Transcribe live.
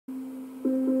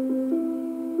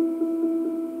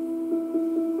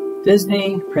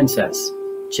Disney Princess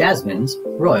Jasmine's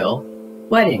Royal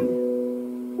Wedding.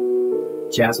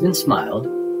 Jasmine smiled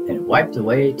and wiped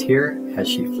away a tear as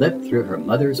she flipped through her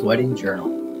mother's wedding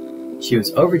journal. She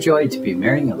was overjoyed to be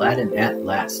marrying Aladdin at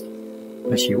last,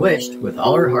 but she wished with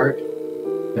all her heart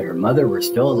that her mother were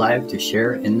still alive to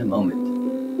share in the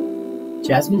moment.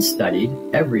 Jasmine studied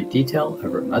every detail of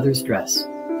her mother's dress,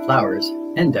 flowers,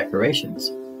 and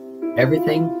decorations.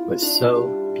 Everything was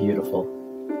so beautiful.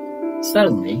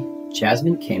 Suddenly,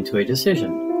 Jasmine came to a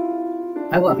decision.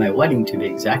 "I want my wedding to be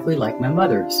exactly like my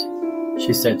mother's,"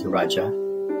 she said to Raja.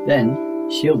 "Then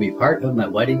she'll be part of my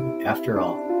wedding after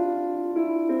all."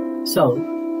 So,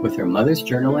 with her mother's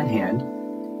journal in hand,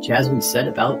 Jasmine set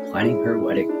about planning her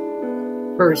wedding.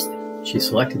 First, she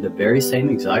selected the very same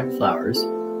exotic flowers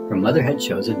her mother had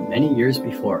chosen many years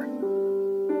before.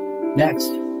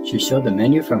 Next, she showed the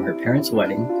menu from her parents'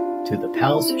 wedding to the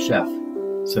palace chef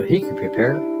so he could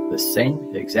prepare the same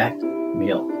exact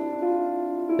meal.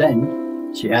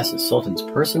 Then, she asked the Sultan's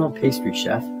personal pastry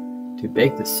chef to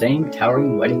bake the same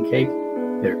towering wedding cake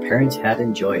that her parents had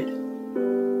enjoyed.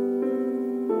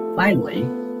 Finally,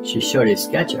 she showed a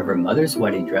sketch of her mother's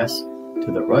wedding dress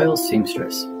to the royal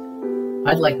seamstress.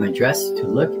 "I'd like my dress to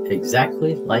look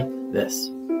exactly like this,"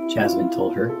 Jasmine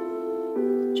told her.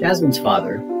 Jasmine's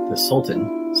father, the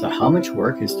Sultan, saw how much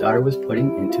work his daughter was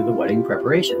putting into the wedding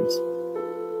preparations.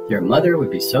 "Your mother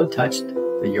would be so touched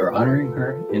that you are honoring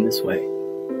her in this way,"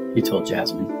 he told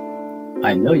Jasmine.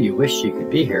 "I know you wish she could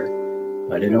be here,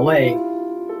 but in a way,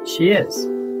 she is."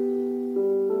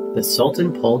 The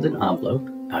Sultan pulled an envelope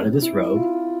out of his robe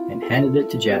and handed it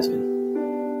to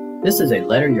Jasmine. "This is a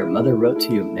letter your mother wrote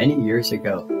to you many years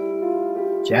ago."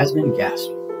 Jasmine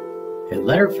gasped. A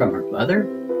letter from her mother?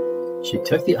 She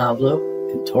took the envelope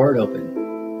and tore it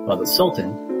open, while the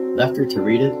Sultan left her to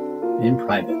read it in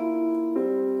private.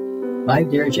 "My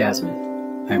dear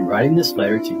Jasmine, I am writing this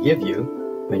letter to give you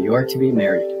when you are to be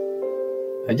married.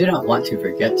 I do not want to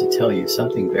forget to tell you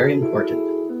something very important.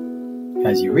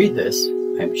 As you read this,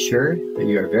 I am sure that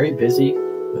you are very busy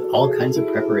with all kinds of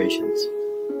preparations.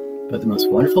 But the most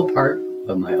wonderful part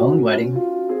of my own wedding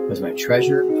was my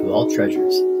treasure of all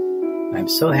treasures. I am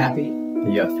so happy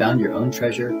that you have found your own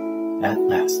treasure at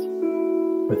last.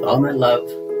 With all my love,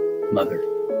 Mother."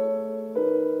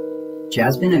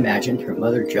 Jasmine imagined her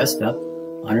mother dressed up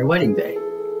on her wedding day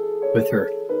with her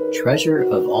treasure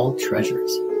of all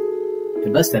treasures.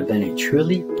 It must have been a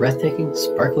truly breathtaking,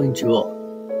 sparkling jewel,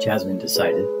 Jasmine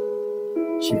decided.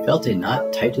 She felt a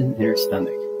knot tighten in her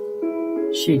stomach.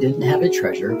 She didn't have a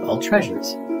treasure of all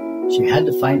treasures. She had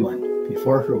to find one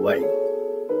before her wedding.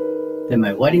 "Then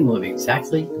my wedding will be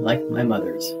exactly like my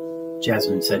mother's,"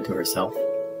 Jasmine said to herself.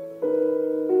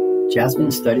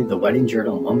 Jasmine studied the wedding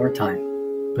journal one more time,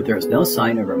 but there was no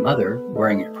sign of her mother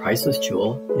wearing a priceless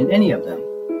jewel in any of them.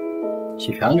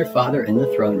 She found her father in the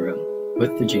throne room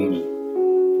with the genie.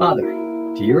 "Father,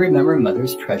 do you remember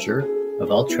Mother's treasure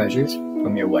of all treasures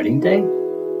from your wedding day?"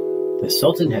 The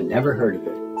Sultan had never heard of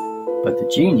it, but the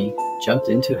genie jumped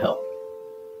in to help.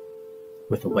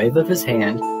 With a wave of his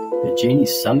hand, the genie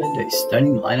summoned a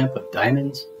stunning lineup of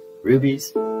diamonds,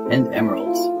 rubies, and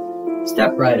emeralds.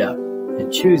 "Step right up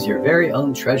and choose your very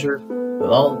own treasure of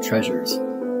all treasures,"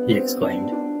 he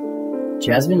exclaimed.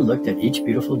 Jasmine looked at each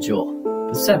beautiful jewel,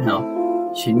 but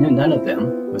somehow she knew none of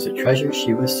them was a treasure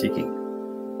she was seeking.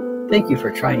 "Thank you for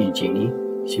trying, Genie,"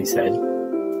 she said.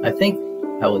 "I think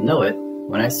I will know it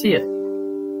when I see it."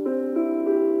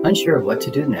 Unsure of what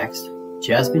to do next,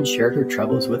 Jasmine shared her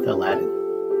troubles with Aladdin.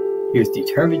 He was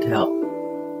determined to help.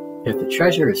 "If the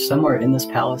treasure is somewhere in this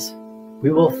palace,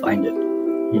 we will find it,"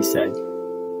 he said.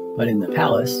 But in the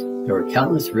palace, there were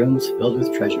countless rooms filled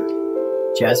with treasure.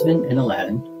 Jasmine and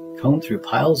Aladdin combed through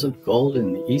piles of gold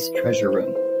in the East Treasure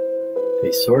Room.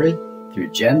 They sorted through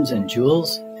gems and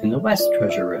jewels in the West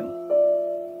Treasure Room.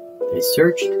 They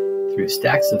searched through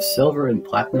stacks of silver and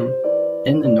platinum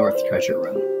in the North Treasure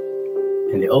Room.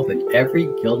 And they opened every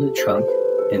gilded trunk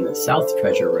in the South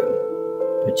Treasure Room.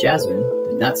 But Jasmine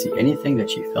did not see anything that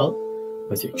she felt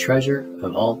was a treasure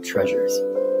of all treasures.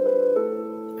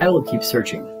 "I will keep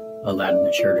searching," Aladdin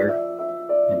assured her,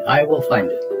 "and I will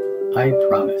find it, I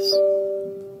promise."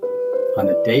 On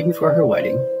the day before her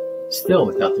wedding, still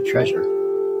without the treasure,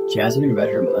 Jasmine read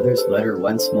her mother's letter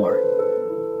once more.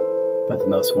 "But the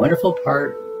most wonderful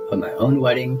part of my own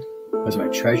wedding was my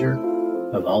treasure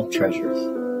of all treasures."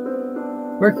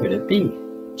 Where could it be?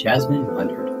 Jasmine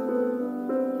wondered.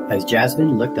 As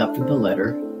Jasmine looked up from the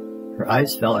letter, her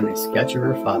eyes fell on a sketch of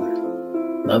her father,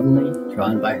 lovingly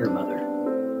drawn by her mother.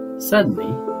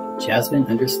 Suddenly, Jasmine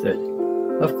understood.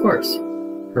 Of course,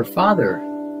 her father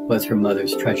was her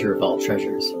mother's treasure of all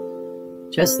treasures.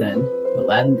 Just then,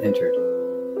 Aladdin entered.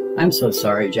 "I'm so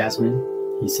sorry, Jasmine,"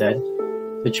 he said.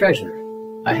 "The treasure.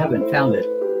 I haven't found it."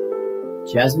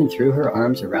 Jasmine threw her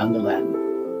arms around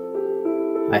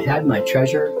Aladdin. "I had my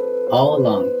treasure all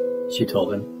along," she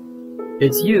told him.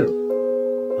 "It's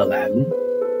you, Aladdin."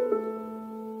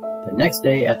 The next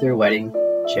day at their wedding,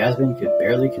 Jasmine could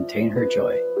barely contain her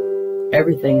joy.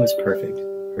 Everything was perfect.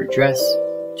 Her dress,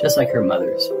 just like her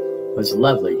mother's, was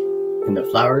lovely, and the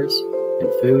flowers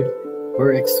and food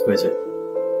were exquisite.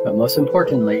 But most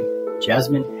importantly,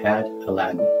 Jasmine had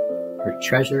Aladdin, her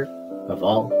treasure of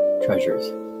all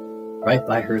treasures, right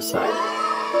by her side.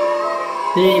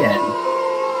 The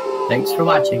end. Thanks for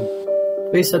watching.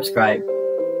 Please subscribe.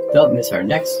 Don't miss our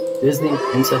next Disney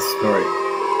Princess story,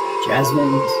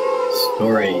 Jasmine's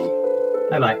Story.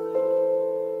 Bye-bye.